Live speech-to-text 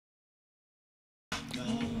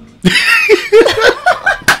3,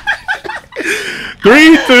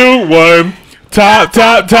 2, 1. Top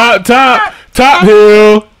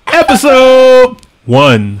Hill episode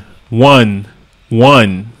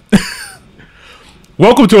 111.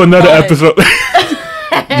 Welcome to another episode.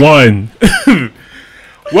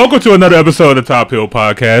 Welcome to another episode of Top Hill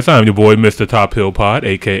Podcast. I'm your boy, Mr. Top Hill Pod,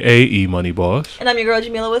 aka Imani Boss. And I'm your girl,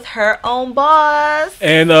 Jamila, with her own boss.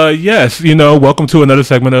 And yes, welcome to another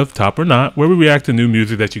segment of Top or Not, where we react to new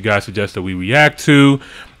music that you guys suggest that we react to.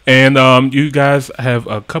 And you guys have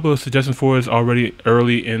a couple of suggestions for us already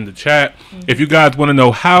early in the chat. Mm-hmm. If you guys want to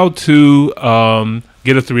know how to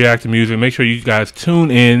get us to react to music, make sure you guys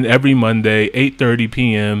tune in every Monday, 8:30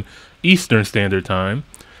 p.m. Eastern Standard Time.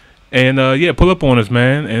 And pull up on us,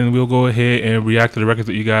 man, and we'll go ahead and react to the records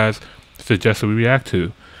that you guys suggest that we react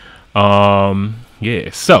to.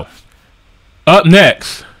 So up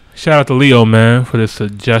next, shout out to Leo, man, for this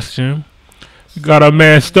suggestion. We got our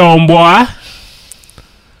man Stonebwoy.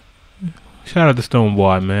 Shout out to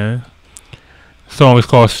Stonebwoy, man. The song is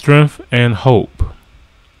called Strength and Hope.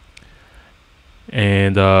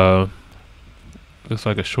 And looks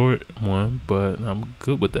like a short one, but I'm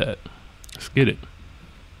good with that. Let's get it.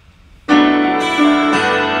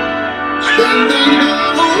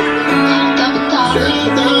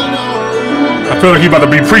 I feel like he's about to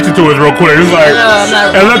be preaching to us real quick. It's like,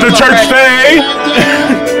 and let the church say.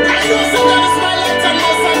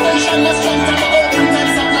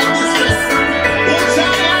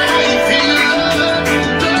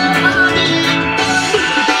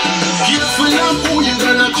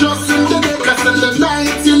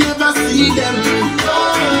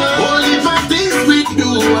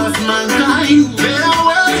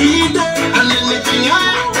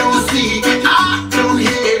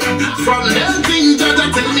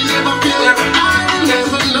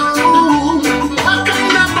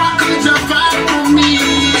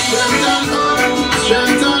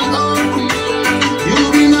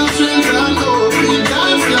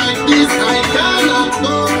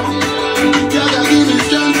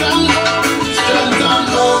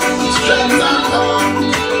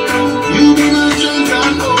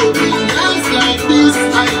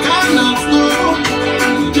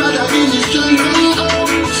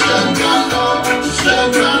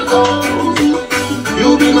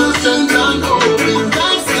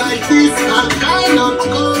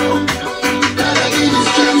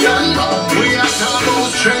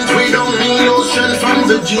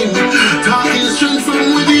 Talking strength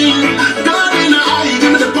from within. God in the eye,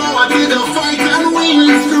 give me the power to the fight and win.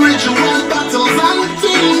 Spiritual battles and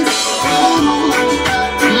things.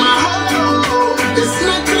 My hope is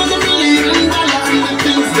not $1 million and the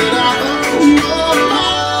things that I owe.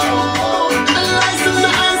 Lies in the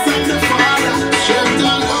eyes of the Father. Strength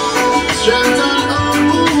and hope, strength and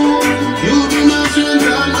hope. You be my strength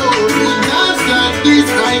and hope. In times like this,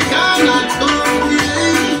 I cannot go.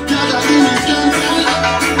 God, give me strength and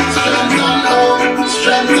hope. Strength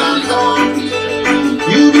and hope.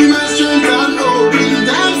 You be my strength and hope. In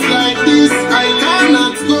times like this, I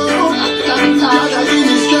cannot go. God, give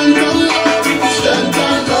me strength and hope. Strength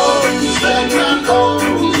and hope. Strength and hope.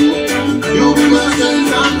 You be my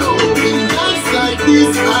strength and hope. In times like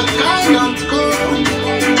this, I cannot go.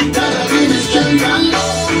 God, give me strength and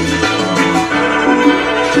hope.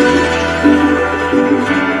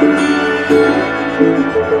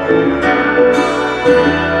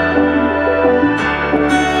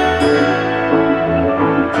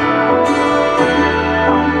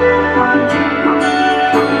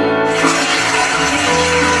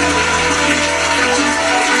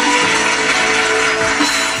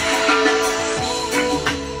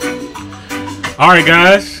 All right,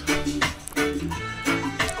 guys.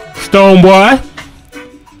 Stonebwoy,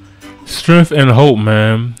 Strength and Hope,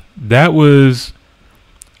 man. That was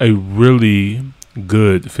a really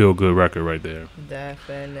good, feel-good record right there.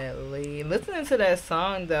 Definitely. Listening to that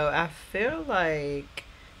song, though, I feel like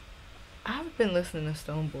I've been listening to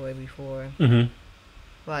Stonebwoy before. Mm-hmm.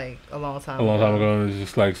 Like, a long time ago. A long time ago, and it's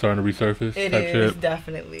just like starting to resurface. It type is, shit.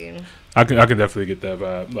 definitely. I can definitely get that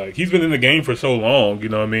vibe. Like, he's been in the game for so long, you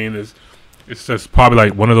know what I mean? It's just probably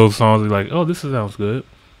like one of those songs you're like, oh, this sounds good,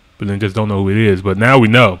 but then just don't know who it is. But now we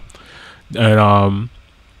know. And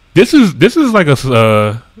this is like a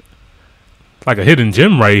hidden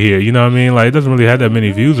gem right here, you know what I mean? Like, it doesn't really have that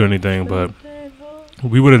many views or anything, but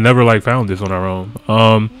we would have never like found this on our own.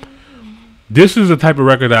 This is the type of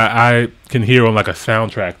record that I can hear on like a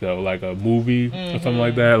soundtrack though, like a movie or something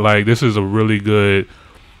like that. Like, this is a really good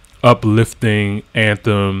uplifting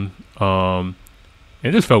anthem.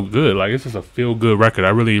 It just felt good. Like, it's just a feel good record. I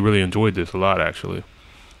really, really enjoyed this a lot, actually.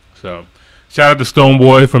 So, shout out to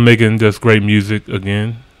Stonebwoy for making just great music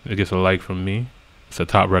again. It gets a like from me. It's a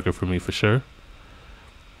top record for me for sure.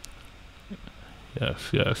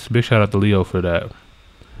 Yes. Big shout out to Leo for that.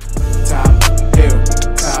 Top hill,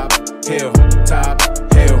 top hill, top